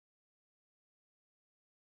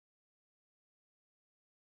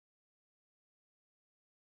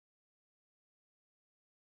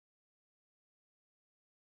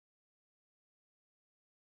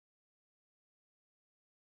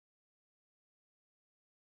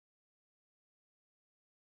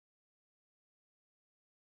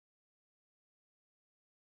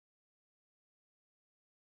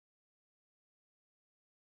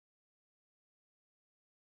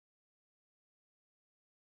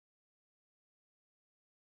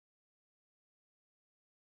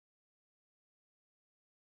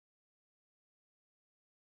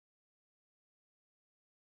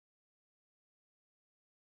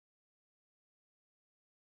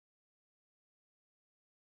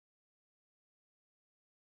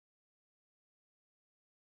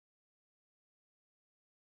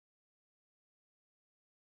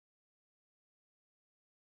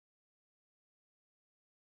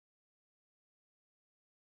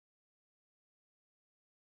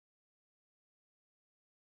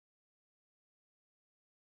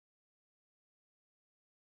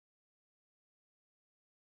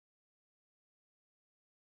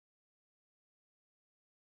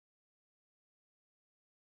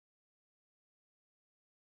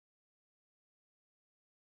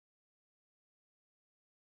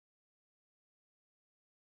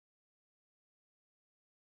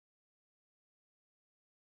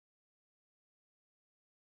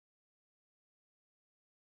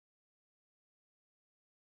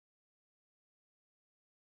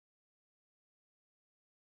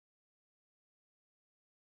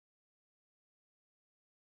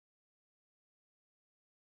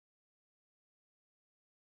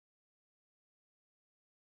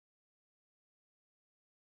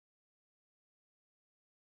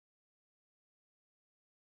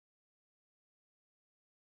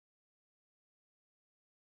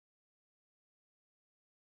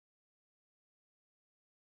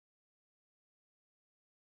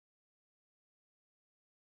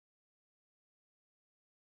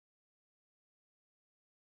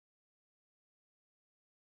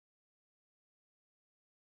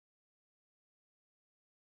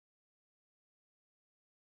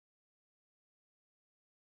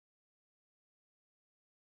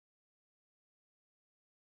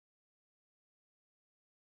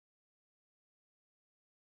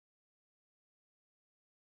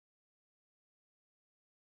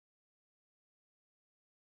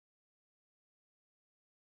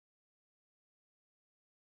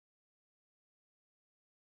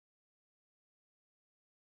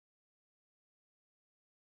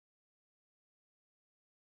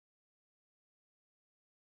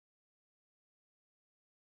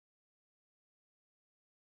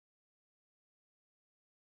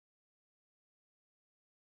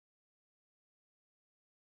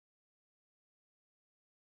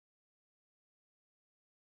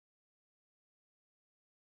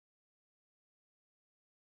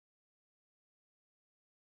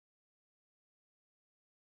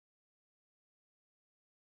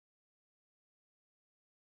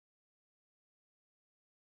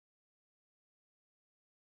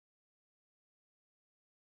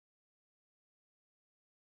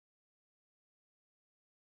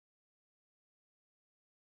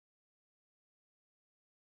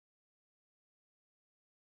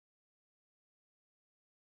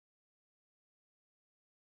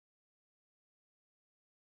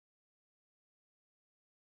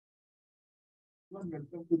Welcome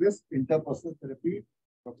to this interpersonal therapy.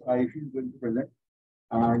 Dr. Ayushi is going to present.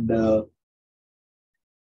 And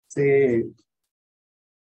say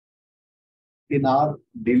in our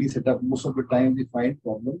daily setup, most of the time we find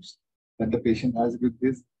problems that the patient has with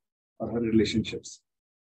his or her relationships.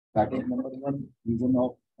 That is number one reason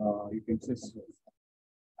of you can say stress.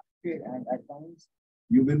 Okay, and at times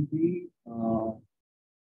you will be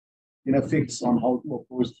in a fix on how to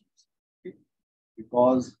approach things. Okay?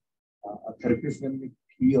 Because a therapist, when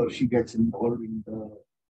he or she gets involved in the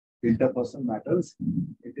interpersonal matters,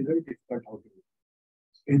 it is very difficult how to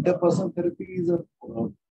do. Interpersonal therapy is a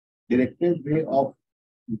directed way of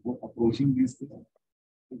approaching these things.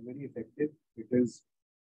 It is very effective. It is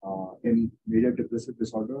in major depressive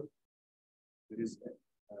disorder. There is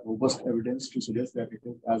robust evidence to suggest that it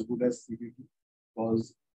is as good as CBT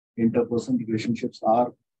because interpersonal relationships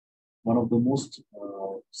are one of the most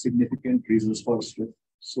significant reasons for stress.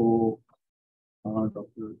 So,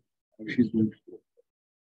 Dr. Ayushi is going to go.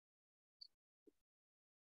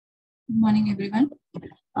 Good morning, everyone.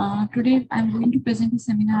 Today, I'm going to present a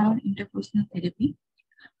seminar on interpersonal therapy.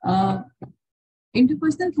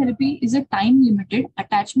 Interpersonal therapy is a time-limited,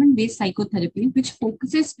 attachment-based psychotherapy which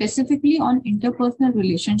focuses specifically on interpersonal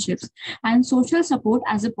relationships and social support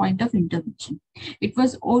as a point of intervention. It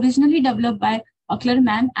was originally developed by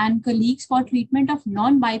Ucklerman and colleagues for treatment of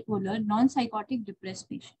non-bipolar, non-psychotic depressed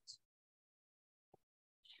patients.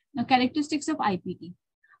 Now, characteristics of IPT.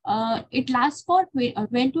 It lasts for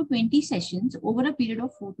 12 to 20 sessions over a period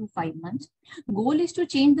of 4 to 5 months. Goal is to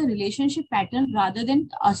change the relationship pattern rather than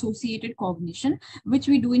associated cognition, which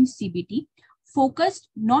we do in CBT. Focused,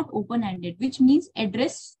 not open-ended, which means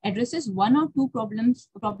addresses one or two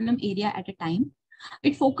problem area at a time.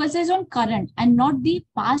 It focuses on current and not the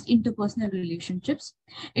past interpersonal relationships.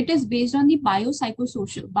 It is based on the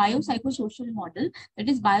biopsychosocial model, that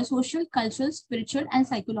is biosocial, cultural, spiritual, and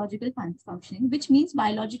psychological functioning, which means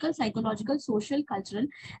biological, psychological, social, cultural,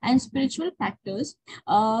 and spiritual factors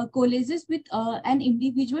coalesces with an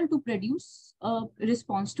individual to produce a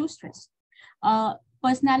response to stress.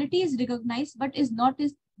 Personality is recognized but is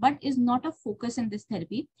not a focus in this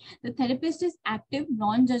therapy. The therapist is active,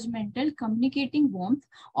 non-judgmental, communicating warmth,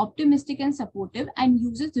 optimistic and supportive, and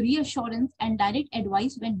uses reassurance and direct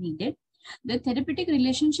advice when needed. The therapeutic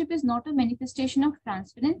relationship is not a manifestation of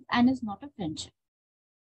transference and is not a friendship.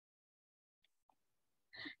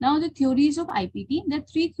 Now, the theories of IPT. There are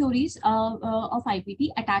three theories of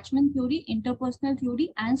IPT: attachment theory, interpersonal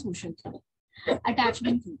theory, and social theory.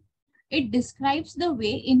 Attachment theory. It describes the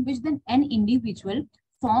way in which an individual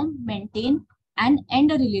form, maintain, and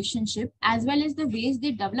end a relationship, as well as the ways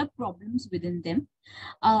they develop problems within them.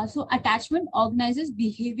 So attachment organizes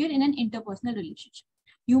behavior in an interpersonal relationship.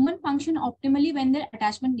 Humans function optimally when their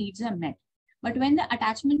attachment needs are met. But when the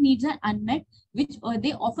attachment needs are unmet, which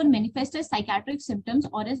they often manifest as psychiatric symptoms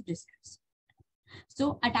or as distress.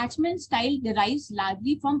 So attachment style derives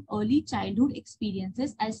largely from early childhood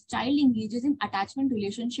experiences as child engages in attachment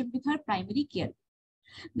relationship with her primary care.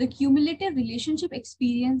 The cumulative relationship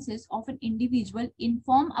experiences of an individual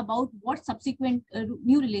inform about what subsequent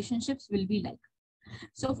new relationships will be like.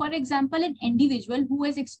 So, for example, an individual who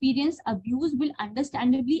has experienced abuse will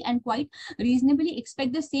understandably and quite reasonably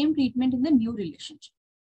expect the same treatment in the new relationship.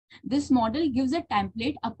 This model gives a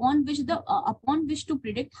template upon which to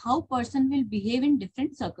predict how person will behave in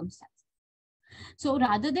different circumstances. So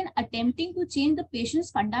rather than attempting to change the patient's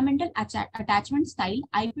fundamental attachment style,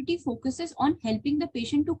 IPT focuses on helping the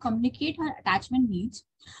patient to communicate her attachment needs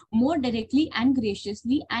more directly and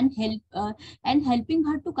graciously, and helping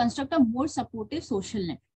her to construct a more supportive social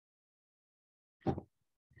network.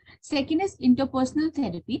 Second is interpersonal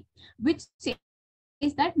therapy, which says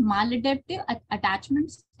that maladaptive attachment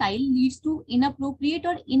style leads to inappropriate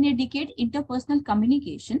or inadequate interpersonal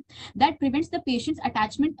communication that prevents the patient's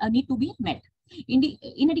attachment need to be met.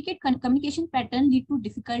 Inadequate communication pattern lead to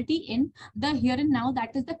difficulty in the here and now,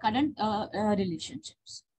 that is the current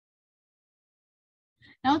relationships.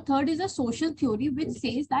 Now, third is a social theory, which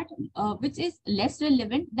says that which is less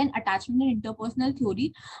relevant than attachment and interpersonal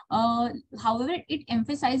theory. However, it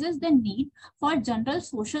emphasizes the need for general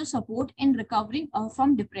social support in recovering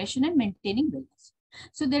from depression and maintaining wellness.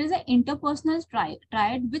 So there is an interpersonal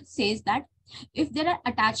triad which says that if there are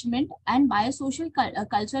attachment and biosocial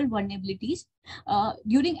cultural vulnerabilities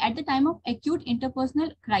at the time of acute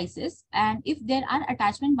interpersonal crisis, and if there are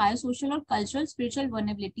attachment, biosocial or cultural spiritual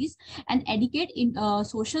vulnerabilities and adequate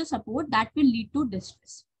social support, that will lead to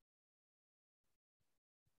distress.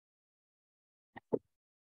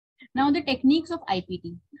 Now, the techniques of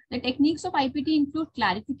IPT. The techniques of IPT include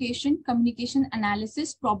clarification, communication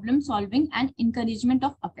analysis, problem solving, and encouragement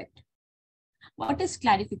of affect. What is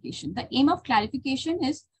clarification? The aim of clarification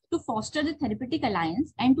is to foster the therapeutic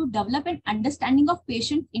alliance and to develop an understanding of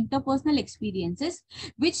patient interpersonal experiences,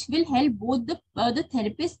 which will help both the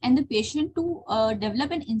therapist and the patient to develop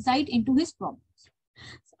an insight into his problems.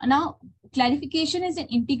 Now, clarification is an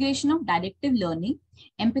integration of directive learning,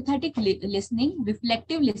 empathetic listening,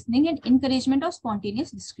 reflective listening, and encouragement of spontaneous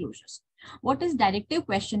disclosures. What is directive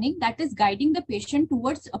questioning? That is guiding the patient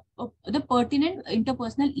towards the pertinent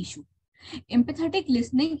interpersonal issue. Empathetic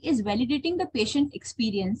listening is validating the patient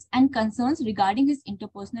experience and concerns regarding his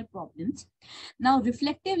interpersonal problems. Now,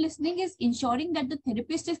 reflective listening is ensuring that the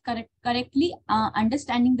therapist is correctly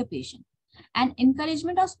understanding the patient. And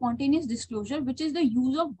encouragement of spontaneous disclosure, which is the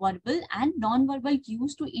use of verbal and non-verbal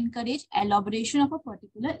cues to encourage elaboration of a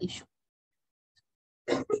particular issue.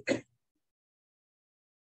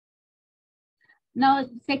 Now,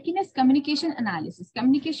 second is communication analysis.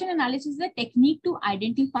 Communication analysis is a technique to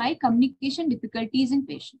identify communication difficulties in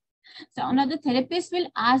patients. So another therapist will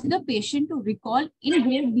ask the patient to recall in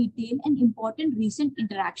great detail an important recent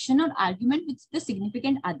interaction or argument with the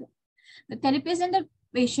significant other. The therapist and the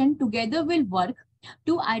patient together will work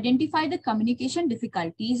to identify the communication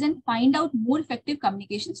difficulties and find out more effective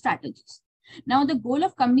communication strategies. Now, the goal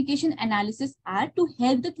of communication analysis are to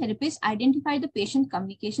help the therapist identify the patient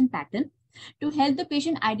communication pattern, to help the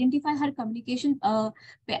patient identify her communication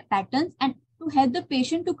patterns, and to help the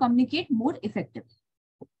patient to communicate more effectively.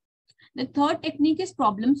 The third technique is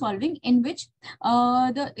problem solving, in which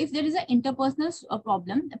if there is an interpersonal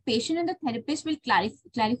problem, the patient and the therapist will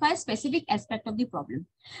clarify a specific aspect of the problem.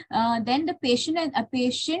 Then the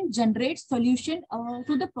patient generates solution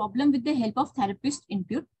to the problem with the help of therapist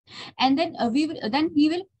input, and then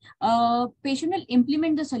patient will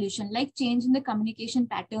implement the solution, like change in the communication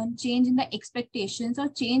pattern, change in the expectations, or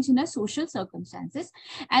change in the social circumstances,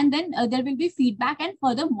 and then there will be feedback and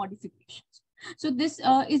further modifications. So this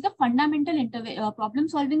is the fundamental problem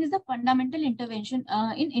solving is the fundamental intervention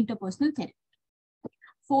in interpersonal therapy.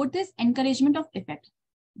 Fourth is encouragement of effect.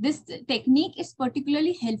 This technique is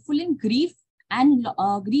particularly helpful in grief and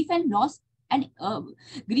loss and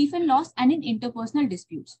in interpersonal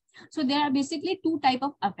disputes. So there are basically two types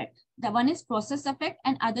of effect. The one is process effect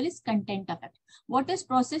and other is content effect. What is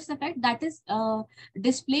process effect? That is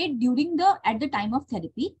displayed at the time of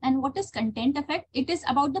therapy. And what is content effect? It is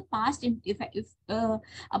about the past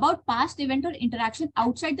about past event or interaction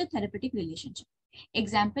outside the therapeutic relationship.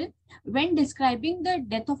 Example: when describing the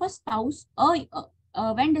death of a spouse, a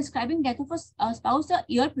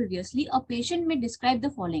year previously, a patient may describe the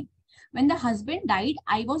following: when the husband died,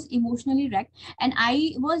 I was emotionally wrecked and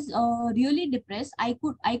I was really depressed. I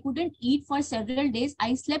couldn't eat for several days.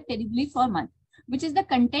 I slept terribly for a month. Which is the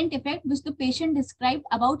content effect which the patient described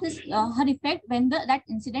about her effect when that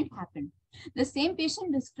incident happened. The same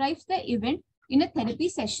patient describes the event in a therapy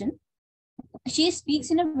session. She speaks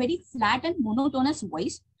in a very flat and monotonous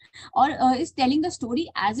voice, or is telling the story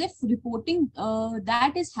as if reporting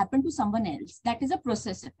that has happened to someone else. That is a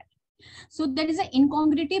process effect. So there is an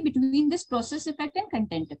incongruity between this process effect and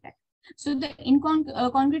content effect. So the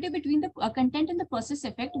incongruity between the content and the process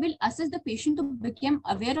effect will assess the patient to become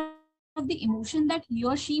aware of the emotion that he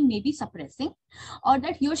or she may be suppressing, or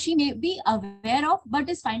that he or she may be aware of but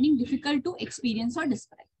is finding difficult to experience or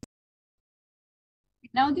describe.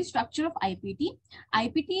 Now, the structure of IPT.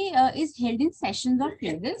 IPT is held in sessions or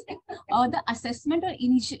phases. The assessment or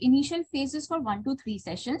initial phases for 1 to 3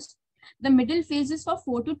 sessions. The middle phase is for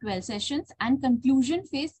 4 to 12 sessions, and conclusion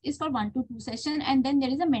phase is for 1 to 2 sessions. And then there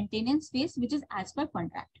is a maintenance phase, which is as per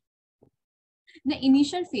contract. The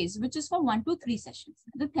initial phase, which is for 1 to 3 sessions.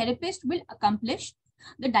 The therapist will accomplish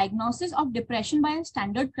the diagnosis of depression by a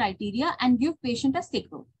standard criteria and give patient a sick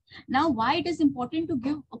role. Now, why it is important to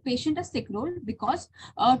give a patient a sick role? Because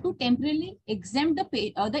to temporarily exempt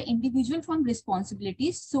the individual from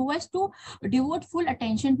responsibilities so as to devote full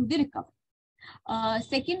attention to the recovery.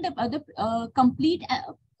 Second,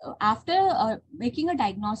 after making a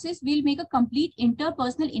diagnosis, we'll make a complete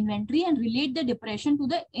interpersonal inventory and relate the depression to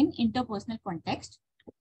the interpersonal context.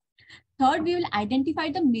 Third, we will identify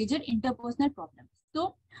the major interpersonal problems.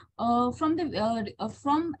 So,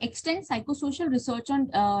 from extent psychosocial research on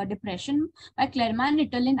depression by Clermont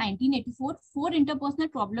et al. In 1984, 4 interpersonal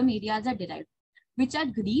problem areas are derived, which are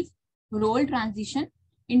grief, role transition,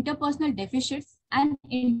 interpersonal deficits, and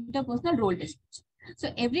interpersonal role disputes.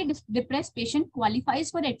 So every depressed patient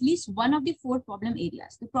qualifies for at least one of the 4 problem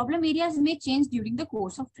areas. The problem areas may change during the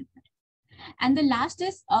course of treatment. And the last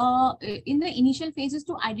is in the initial phases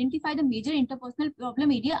to identify the major interpersonal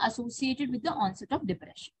problem area associated with the onset of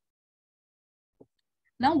depression.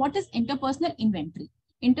 Now, what is interpersonal inventory?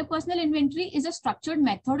 Interpersonal inventory is a structured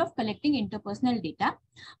method of collecting interpersonal data.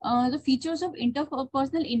 The features of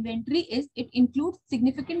interpersonal inventory is it includes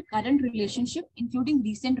significant current relationship, including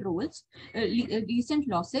recent roles, recent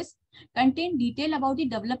losses, contain detail about the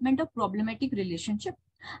development of problematic relationship,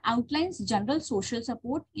 outlines general social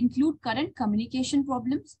support, include current communication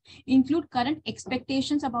problems, include current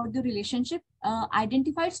expectations about the relationship,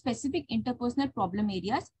 identify specific interpersonal problem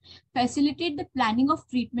areas, facilitate the planning of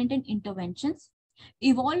treatment and interventions,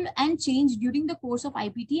 evolve and change during the course of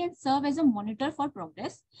IPT and serve as a monitor for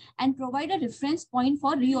progress, and provide a reference point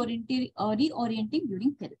for reorienting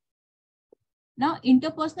during therapy. Now,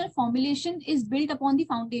 interpersonal formulation is built upon the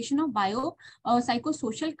foundation of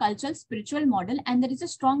psychosocial, cultural, spiritual model, and there is a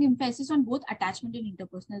strong emphasis on both attachment and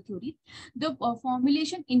interpersonal theory. The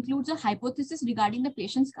formulation includes a hypothesis regarding the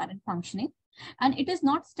patient's current functioning, and it is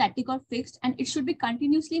not static or fixed, and it should be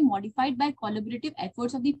continuously modified by collaborative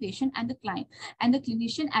efforts of the patient and the client and the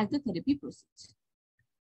clinician as the therapy proceeds.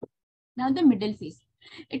 Now, the middle phase.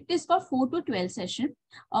 It is for 4 to 12 session.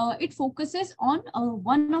 It focuses on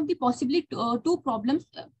one of the possibly two problems,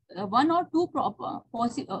 one or two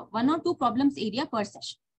problems area per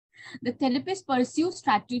session. The therapist pursues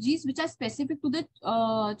strategies which are specific to the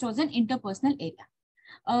chosen interpersonal area.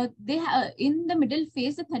 In the middle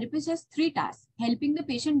phase, the therapist has 3 tasks: helping the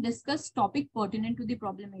patient discuss topic pertinent to the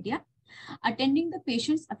problem area, attending the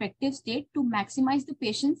patient's affective state to maximize the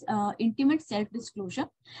patient's intimate self-disclosure,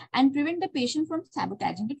 and prevent the patient from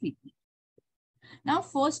sabotaging the treatment. Now,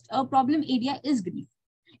 first problem area is grief.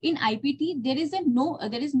 In IPT, there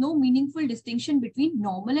is no meaningful distinction between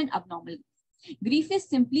normal and abnormal. Grief is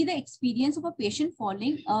simply the experience of a patient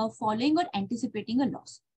following or anticipating a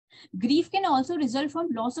loss. Grief can also result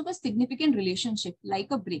from loss of a significant relationship,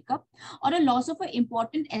 like a breakup, or a loss of an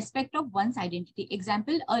important aspect of one's identity.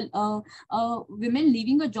 Example, women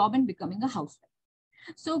leaving a job and becoming a housewife.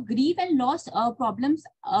 So grief and loss problems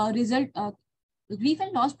result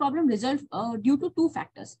due to 2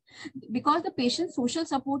 factors. Because the patient's social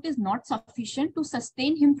support is not sufficient to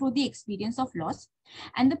sustain him through the experience of loss,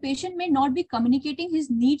 and the patient may not be communicating his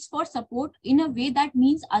needs for support in a way that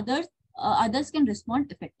means others can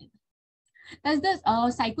respond effectively. Thus, the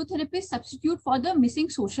psychotherapist substitute for the missing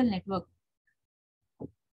social network.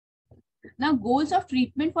 Now, goals of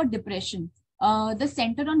treatment for depression. The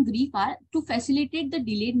center on grief are to facilitate the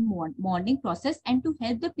delayed mourning process and to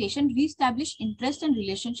help the patient reestablish interest and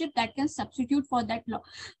relationship that can substitute for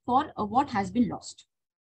what has been lost.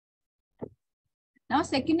 Now,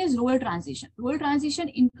 second is role transition. Role transition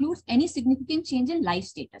includes any significant change in life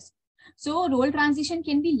status. So role transition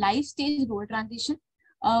can be life stage role transition.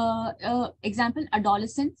 Example,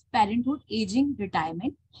 adolescence, parenthood, aging,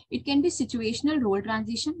 retirement. It can be situational role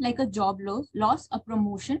transition like a job loss, a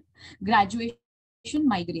promotion, graduation,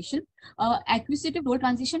 migration. Acquisitive role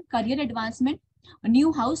transition, career advancement, a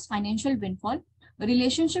new house, financial windfall. A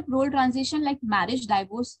relationship role transition like marriage,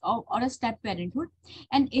 divorce, or a step parenthood.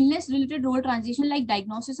 And illness related role transition like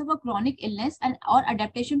diagnosis of a chronic illness or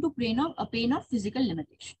adaptation to pain or physical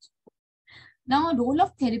limitations. Now, role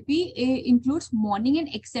of therapy includes mourning and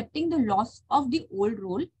accepting the loss of the old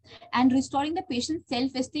role and restoring the patient's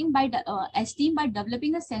self-esteem by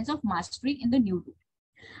developing a sense of mastery in the new role.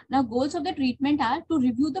 Now, goals of the treatment are to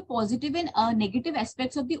review the positive and negative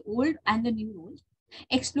aspects of the old and the new role,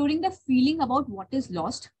 exploring the feeling about what is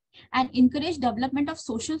lost, and encourage development of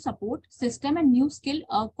social support system and new skill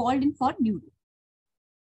called in for new role.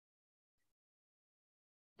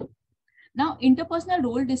 Now, interpersonal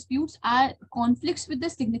role disputes are conflicts with the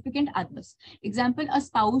significant others. Example, a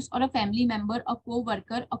spouse or a family member, a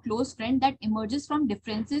co-worker, a close friend that emerges from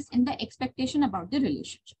differences in the expectation about the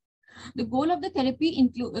relationship. The goal of the therapy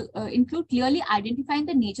include clearly identifying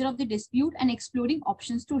the nature of the dispute and exploring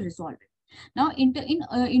options to resolve it. Now, in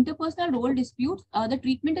interpersonal role disputes, the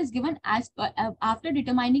treatment is given after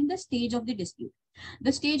determining the stage of the dispute.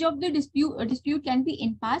 The stage of the dispute can be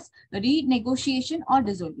impasse, renegotiation, or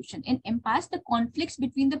dissolution. In impasse, the conflicts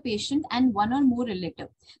between the patient and one or more relative.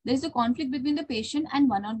 There is a conflict between the patient and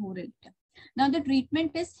one or more relative. Now, the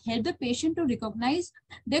treatment is help the patient to recognize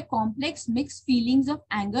their complex mixed feelings of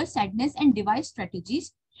anger, sadness, and devise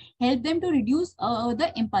strategies. Help them to reduce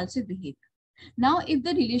the impulsive behavior. Now, if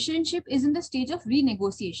the relationship is in the stage of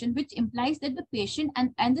renegotiation, which implies that the patient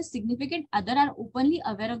and the significant other are openly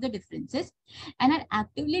aware of the differences and are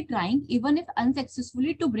actively trying, even if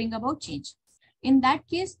unsuccessfully, to bring about change. In that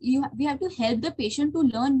case, we have to help the patient to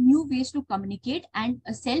learn new ways to communicate and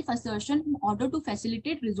self-assertion in order to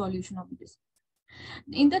facilitate resolution of this.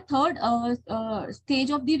 In the third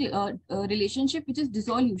stage of the relationship, which is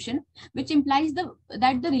dissolution, which implies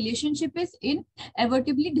that the relationship is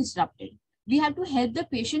inevitably disrupted. We have to help the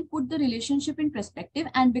patient put the relationship in perspective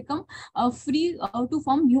and become free to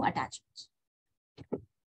form new attachments.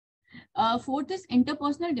 Fourth is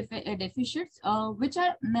interpersonal deficits, which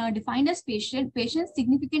are defined as patients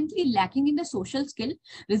significantly lacking in the social skill,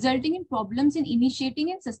 resulting in problems in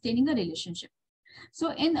initiating and sustaining a relationship.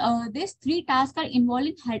 So in these three tasks are involved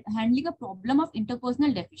in handling a problem of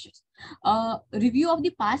interpersonal deficits. Review of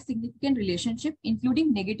the past significant relationship,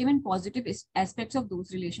 including negative and positive aspects of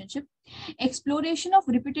those relationships. Exploration of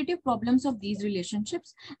repetitive problems of these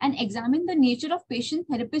relationships, and examine the nature of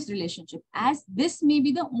patient-therapist relationship, as this may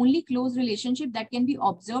be the only close relationship that can be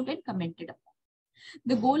observed and commented upon.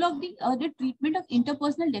 The goal of the treatment of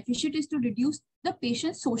interpersonal deficit is to reduce the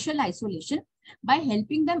patient's social isolation by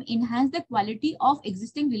helping them enhance the quality of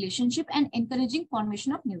existing relationship and encouraging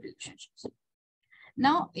formation of new relationships.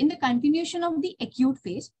 Now, in the continuation of the acute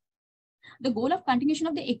phase, the goal of continuation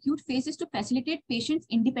of the acute phase is to facilitate patients'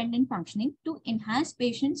 independent functioning, to enhance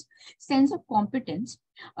patients' sense of competence,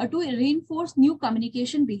 to reinforce new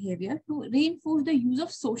communication behavior, to reinforce the use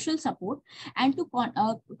of social support, and to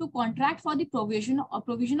contract for the provision of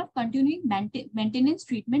continuing maintenance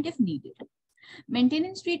treatment if needed.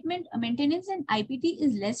 Maintenance in IPT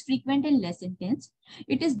is less frequent and less intense.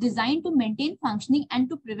 It is designed to maintain functioning and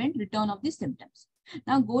to prevent return of the symptoms.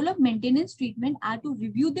 Now, goal of maintenance treatment are to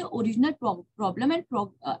review the original problem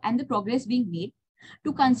and the progress being made,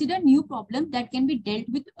 to consider new problems that can be dealt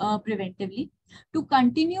with preventively, to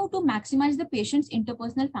continue to maximize the patient's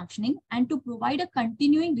interpersonal functioning, and to provide a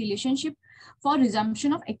continuing relationship for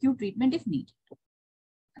resumption of acute treatment if needed.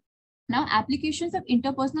 Now, applications of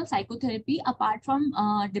interpersonal psychotherapy apart from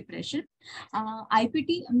depression,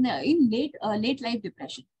 IPT in late life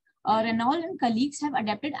depression. Renault and colleagues have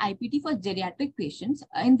adapted IPT for geriatric patients.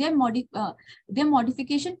 In their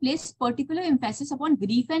modification placed particular emphasis upon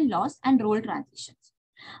grief and loss and role transitions.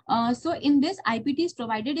 So in this, IPT is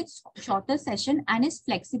provided in shorter session and is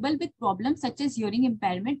flexible with problems such as hearing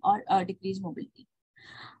impairment or decreased mobility.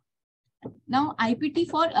 Now, IPT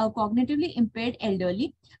for cognitively impaired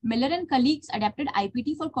elderly. Miller and colleagues adapted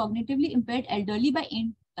IPT for cognitively impaired elderly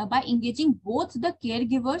by engaging both the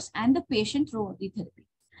caregivers and the patient throughout the therapy.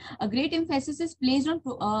 A great emphasis is placed on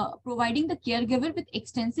providing the caregiver with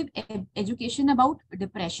extensive education about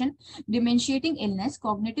depression, dementiating illness,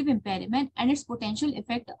 cognitive impairment, and its potential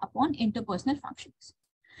effect upon interpersonal functions.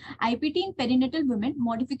 IPT in perinatal women,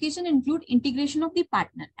 modification include integration of the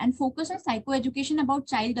partner and focus on psychoeducation about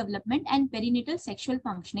child development and perinatal sexual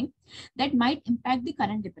functioning that might impact the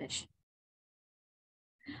current depression.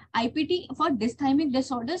 IPT for dysthymic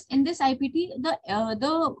disorders. In this IPT,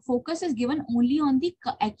 the focus is given only on the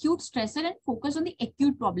acute stressor and focus on the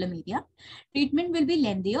acute problem area. Treatment will be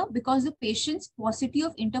lengthier because the patient's paucity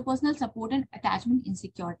of interpersonal support and attachment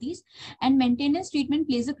insecurities, and maintenance treatment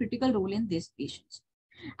plays a critical role in these patients.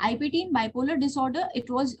 IPT in bipolar disorder, it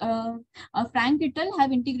was Frank Kittel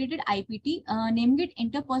have integrated IPT, named it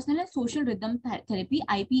Interpersonal and Social Rhythm Therapy,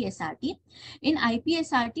 IPSRT. In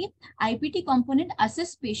IPSRT, IPT component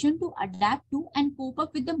assists patient to adapt to and cope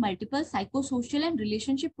up with the multiple psychosocial and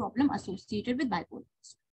relationship problem associated with bipolar.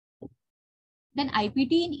 Then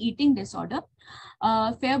IPT in eating disorder.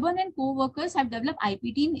 Fairburn and co-workers have developed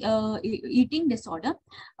IPT in eating disorder.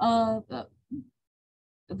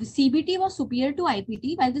 The CBT was superior to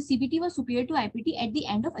IPT, while the CBT was superior to IPT at the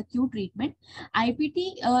end of acute treatment.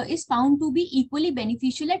 IPT is found to be equally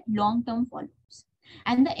beneficial at long-term follow-ups.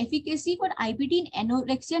 And the efficacy for IPT in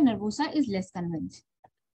anorexia nervosa is less convincing.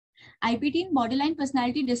 IPT in borderline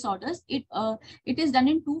personality disorders, it is done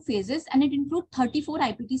in 2 phases, and it includes 34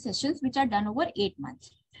 IPT sessions which are done over 8 months.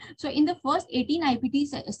 So in the first 18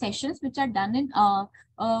 IPT sessions, which are done in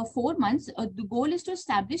 4 months, the goal is to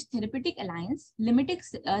establish therapeutic alliance, limit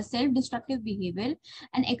self-destructive behavior,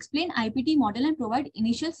 and explain IPT model and provide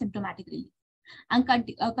initial symptomatic relief. And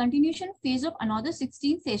a continuation phase of another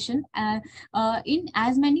 16 sessions in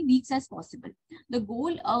as many weeks as possible. The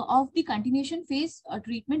goal of the continuation phase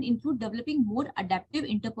treatment include developing more adaptive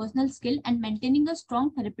interpersonal skill and maintaining a strong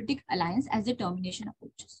therapeutic alliance as the termination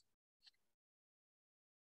approaches.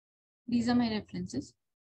 These are my references.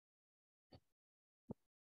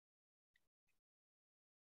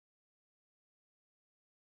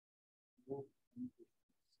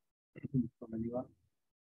 From anyone?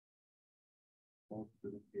 Of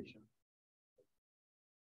presentation.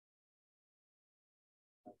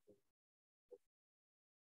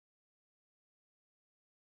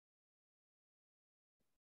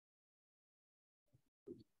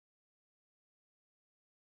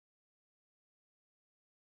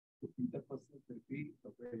 Interpersonal therapy,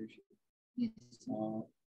 Yes. how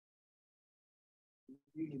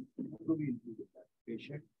do we include that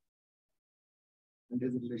patient and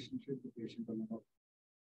there's a relationship with the patient alone.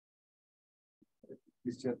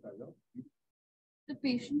 Mr. Raja, The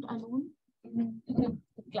patient alone in the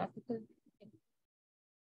classical.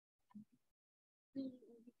 So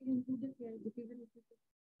we can include the caregiver if it is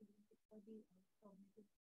for the cognitive.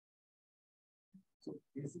 so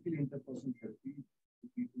basically interpersonal therapy,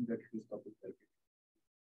 repeating that it is topic therapy.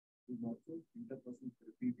 Is also interpersonal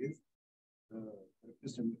therapy is the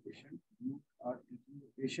therapist and the patient. You are teaching the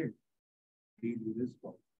patient deal with his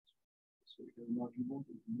problem. So it is not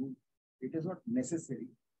you, it is not necessary,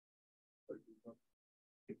 but it is not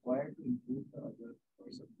required to improve the other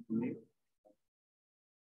person to make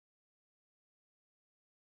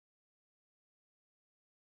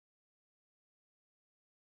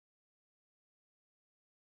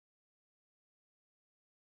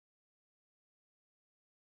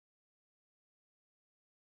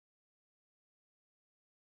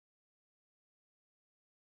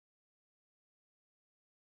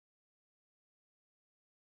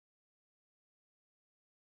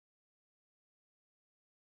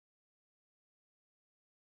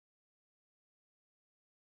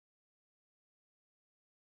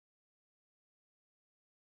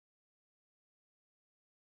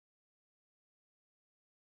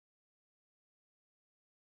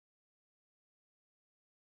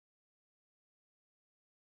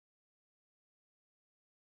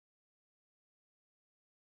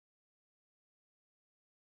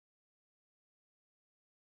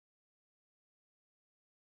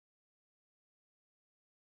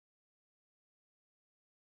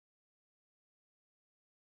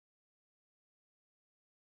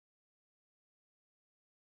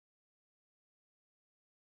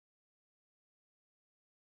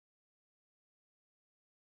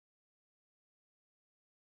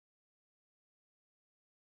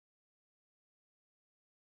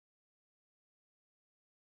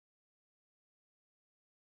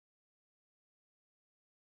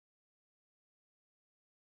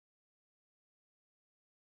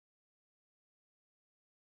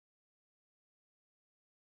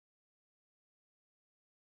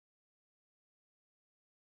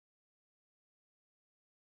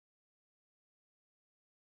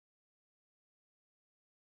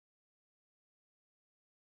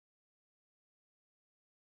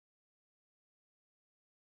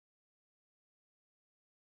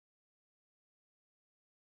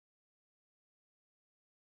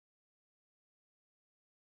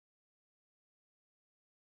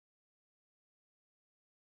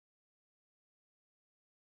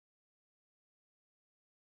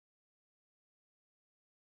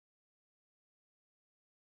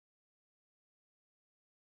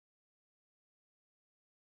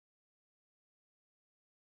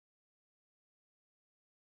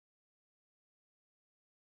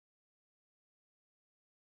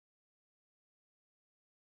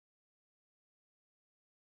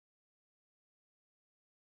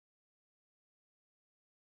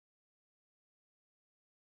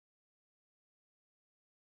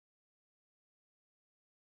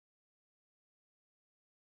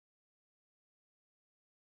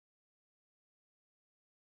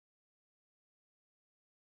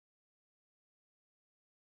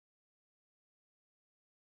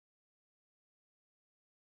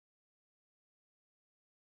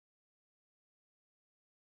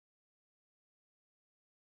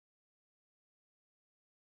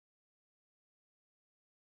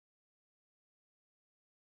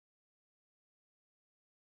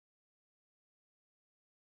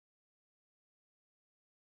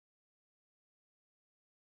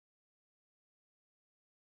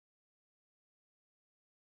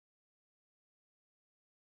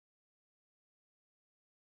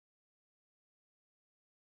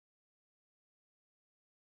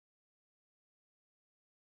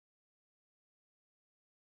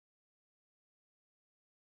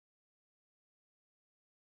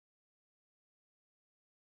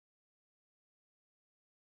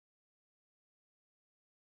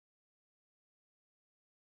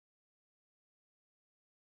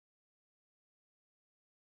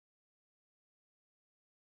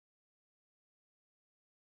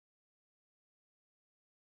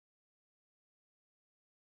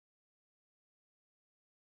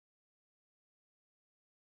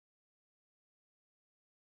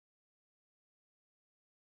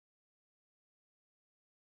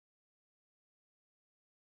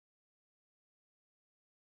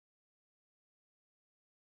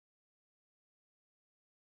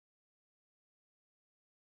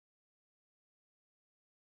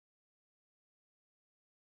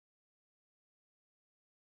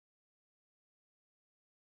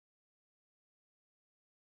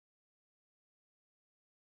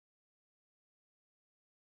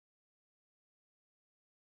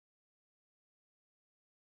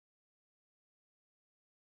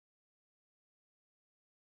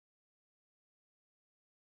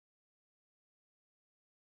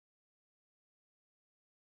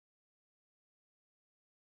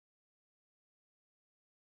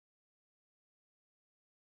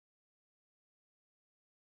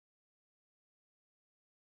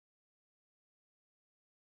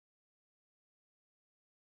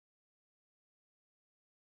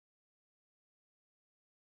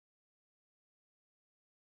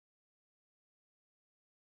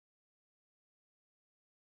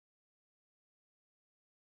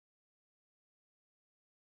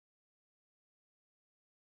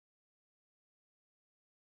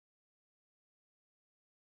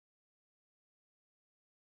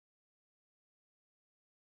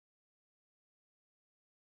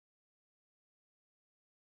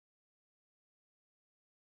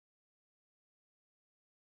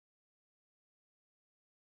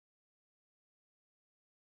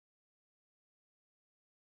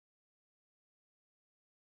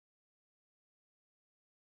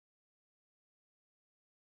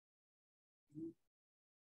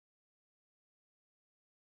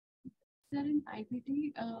Sir, in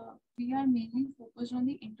IPT, we are mainly focused on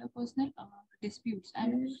the interpersonal disputes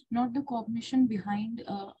and not the cognition behind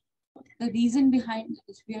the reason behind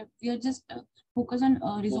this. We are just focused on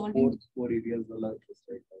resolving. Four areas are just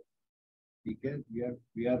right now. Because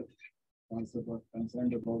we are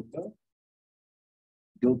concerned about the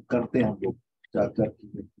जो करते हैं हम लोग चार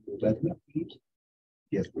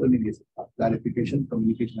yes, clarification,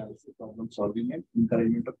 communication analysis, problem solving and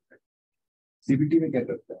encouragement of CBT में क्या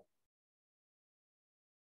करता है?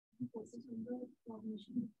 Focus on the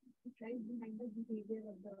cognition, try behind the behavior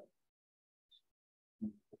of the.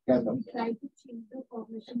 Try to change the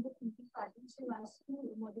cognition, the thinking patterns, so as to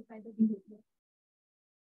modify the behavior.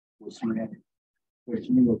 उसमें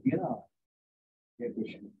questioning होती है ना? क्या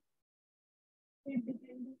question? It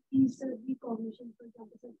depends on the cognition, for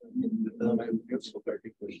example. Give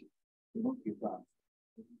Socratic question. You don't give the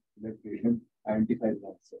answer. Let patient identify the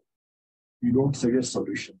answer. You don't suggest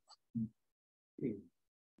solution. Okay.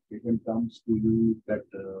 Patient comes to you that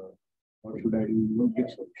what should I do? You don't give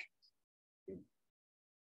solutions. Okay.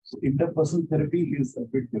 So interpersonal therapy is a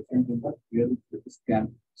bit different in that where the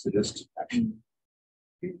can suggest action.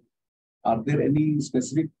 Okay. Are there any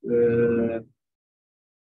specific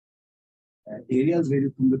areas where you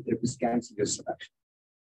think the therapist can suggest action?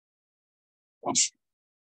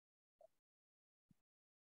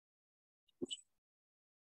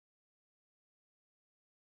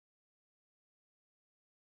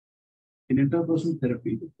 In interpersonal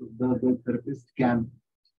therapy, the therapist can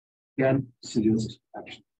suggest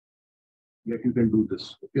action. That you can do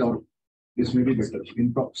this, okay, or this may be better.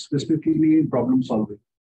 Specifically in problem solving,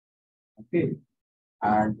 okay.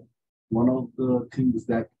 And one of the things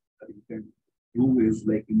that you can do is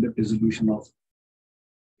like in the dissolution of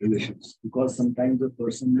relations, because sometimes the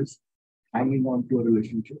person is hanging on to a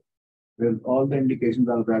relationship where all the indications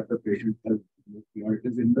are that the patient has, it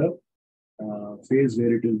is in the phase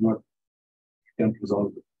where it is not can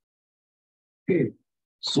resolve it. Okay,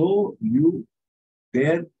 so you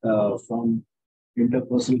there from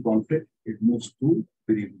interpersonal conflict it moves to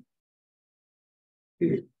bereavement.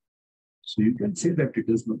 Okay, so you can say that it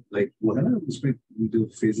is not like वो है ना उसमें जो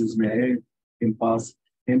phases में है impasse.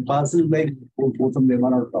 Impasse is like both of them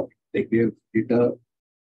are not top. Like they hit a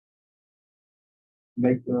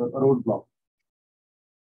like a roadblock.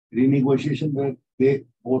 Renegotiation where they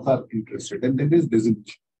both are interested, and then there is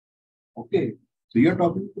dissolution. Okay, so you are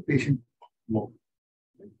talking to the patient. No.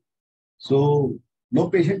 So no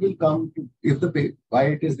patient will come to if the why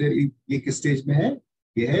it is there. ये किस stage में है?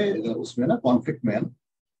 ये है उसमें ना conflict में है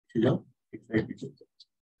ना.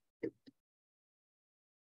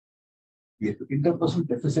 ये तो interpersonal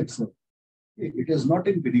deficits. It is not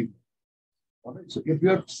in bereavement. All right. So if you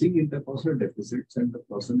are seeing interpersonal deficits and the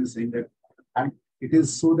person is saying that, and it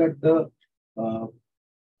is so that the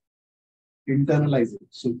internalize it.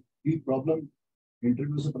 So the problem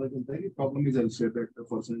interview se pata chalta hai ki problem is elsewhere, that the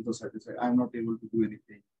person is not satisfied. I am not able to do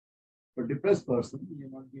anything. But depressed person may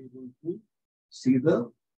not be able to see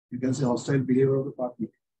the, you can say, hostile behavior of the partner.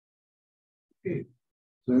 Okay.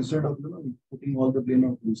 So instead of putting all the blame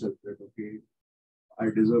on himself, that okay,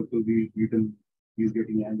 I deserve to be beaten, he's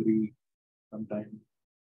getting angry sometimes,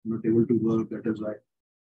 not able to work, that is why.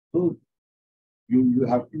 So you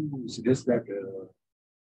have to suggest that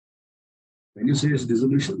when you say it's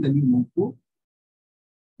dissolution, then you move to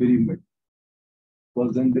bereavement,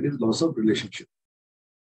 because then there is loss of relationship.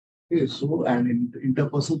 Okay, so and in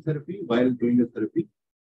interpersonal therapy, while doing the therapy,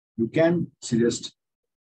 you can suggest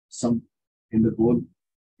some in the goal,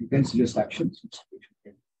 you can suggest actions.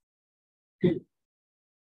 Okay,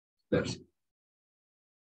 that's it.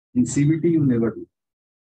 In CBT, you never do.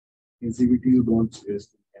 In CBT, you don't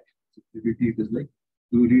suggest actions. In CBT, it is like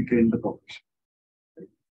you retrain the cognition. Right?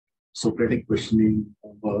 Socratic questioning,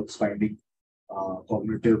 works, finding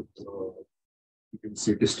cognitive, you can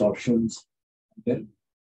say distortions, and then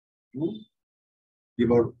you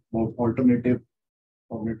give out alternative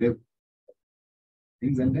cognitive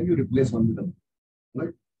things, and then you replace one with them.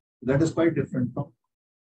 Right? That is quite different from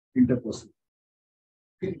interpersonal.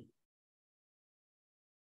 Okay.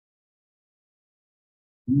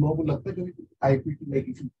 लोगों को लगता है कि IPT like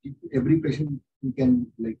if every patient you can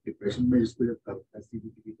like depression में इसको जब करता है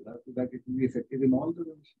CBT की तरह, so that it will be effective in all the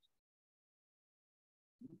relations.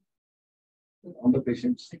 On the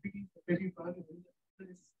patients. CBT very far is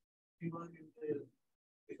involved in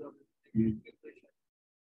the depression.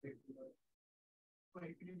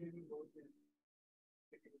 IPT may be more than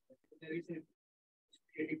there is a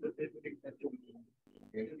 80% that when we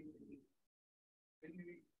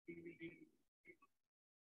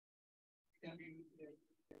can be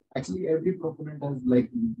Actually, every proponent has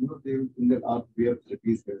like, they in their art way of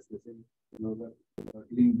therapies, they say, the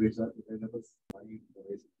clean beds are available.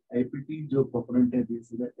 IPT, जो proponent है, they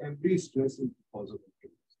say that every stress is because of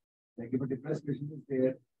it. Like if a depressed patient is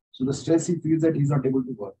there, so the stress he feels that he's not able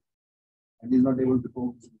to work and he's not able to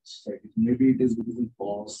cope with society. Maybe it is with his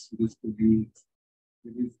boss, with his colleagues,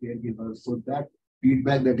 with his caregivers. So that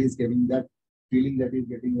feedback that he's getting, that feeling that he's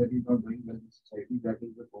getting that he's not doing well in society, that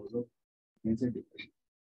is the cause of mental depression.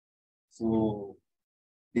 So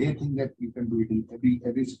they think that you can do it in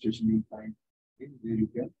every situation you find where you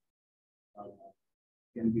can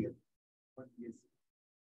be. But yes,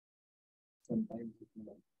 sometimes it may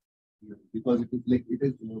not be, because it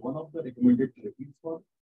is one of the recommended therapies for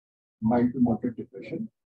mild to moderate depression,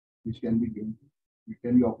 which can be given, which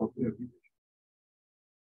can be offered to every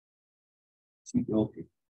patient. Okay.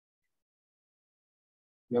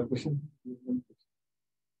 Your question?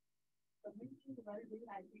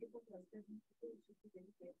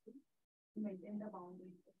 To maintain the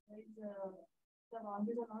boundaries. Otherwise, the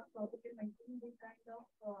boundaries are not properly maintained, they kind of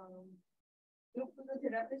look to the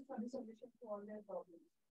therapist for the solution to all their problems.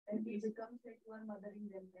 And he becomes like you are mothering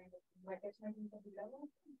them kind of thing. But attachment in the below.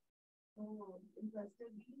 So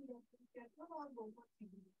interested be you have to be careful or go for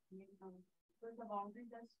CBD. Because the boundary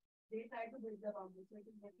just they try to build the boundary. So it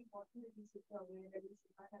is very important that you should be aware that you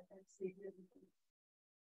should not have that savior.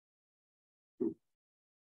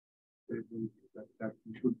 That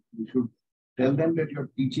you should tell them that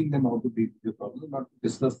you're teaching them how to deal with the problem, not to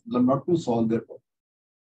discuss, not to solve their problem.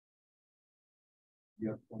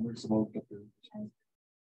 Your comments about the presentation.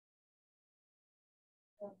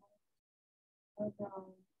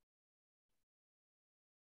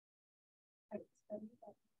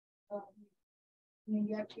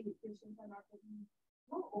 Media patients are not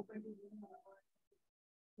open to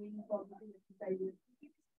doing cognitive exercises.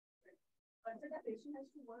 But the patient has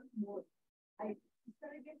to work more. I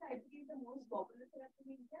guess IPT is the most popular therapy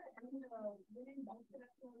in India, and within that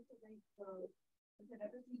therapy also, like the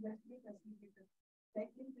therapist is just be facilitator. Like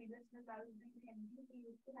in previous years, I was doing the MD, we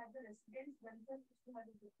used to have the residents themselves used to have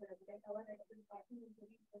a good therapy. Like our medical department is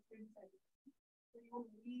very interested in psychology. So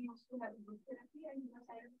we used to have a good therapy, and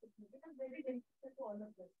silence was very beneficial to all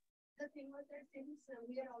of us. The thing was that since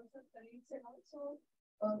we are also colleagues and also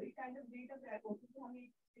it kind of made a rapport to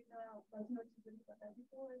हमें personal चीजों में पता थी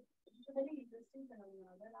तो it's a very interesting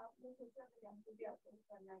phenomenon. अगर आप लोग सोचा तो यहाँ पे भी आपको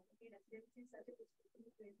करना है क्योंकि residency such a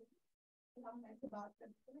specific place तो हम ऐसे बात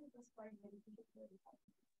करते हैं it was quite beneficial.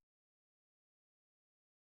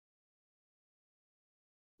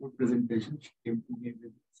 Good presentation. She came to me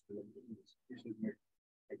with this presentation.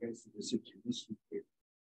 I guess this is genius to get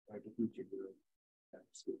quite a few children.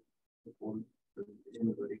 That's good. The whole presentation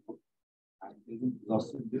is very good. And isn't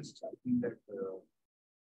exhaustive this. I think that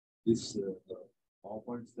this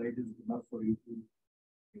PowerPoint slide is enough for you to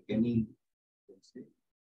make any, let's say,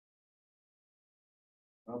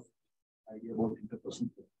 rough idea about interpersonal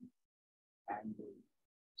therapy. And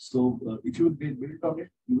so if you will build on it,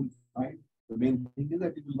 you will find the main thing is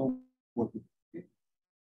that you will know what to do. Okay?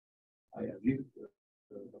 I agree with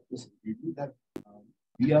Dr. CBT that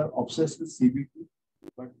we are obsessed with CBT,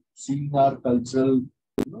 but seeing our cultural,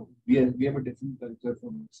 we have a different culture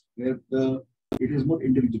from us, where it is more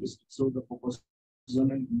individualistic. So the focus is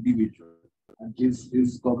on an individual and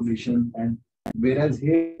his cognition, and whereas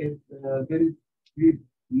here we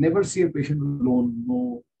never see a patient alone,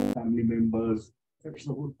 no family members, affects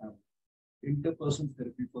the whole family. Interpersonal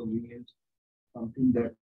therapy for me is something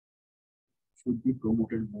that should be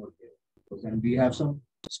promoted more here. And we have some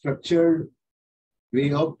structured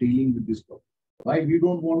way of dealing with this problem. Why we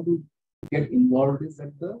don't want to get involved is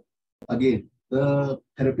that the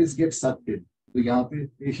therapist gets sucked in. तो यहाँ पे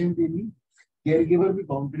patient ही नहीं, caregiver भी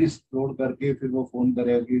boundaries तोड़ करके फिर वो phone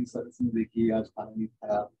करेगा कि सर्विस में देखिए आज खाना नहीं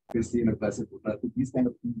खाया, फिर से मेरे पैसे फूट रहा है. तो these kind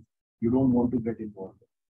of things you don't want to get involved.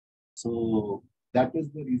 So that is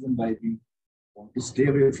the reason why we want to stay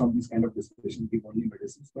away from this kind of discussion, give only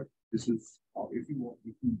medicines. But this is how, if you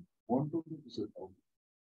want to do this, is how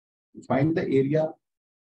you find the area.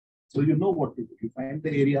 So you know what to do. You find the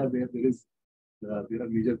area where there are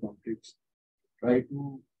major conflicts. Try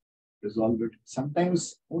to resolve it.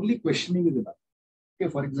 Sometimes only questioning is enough. Okay,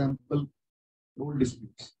 for example, role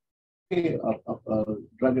disputes. Okay,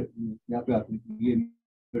 drug यहाँ पे आते हैं ये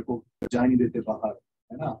मेरे को जाने नहीं देते बाहर,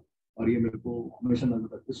 है ना? और ये मेरे को हमेशा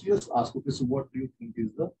नजर रखते. So just ask, okay, so what do you think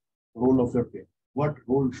is the role of your parent? What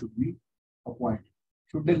role should we appoint?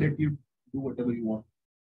 Should they let you do whatever you want,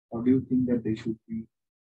 or do you think that they should be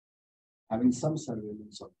having some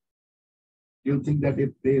surveillance on you? Do you think that if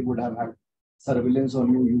they would have had surveillance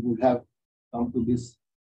on you, you would have come to this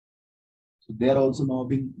So they are also now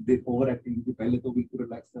being they overacting. कि पहले तो बिल्कुल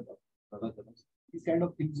relax था These kind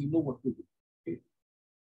of things you know what to do. Okay,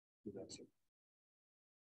 so that's it.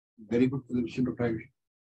 Very good solution to try.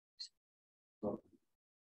 So,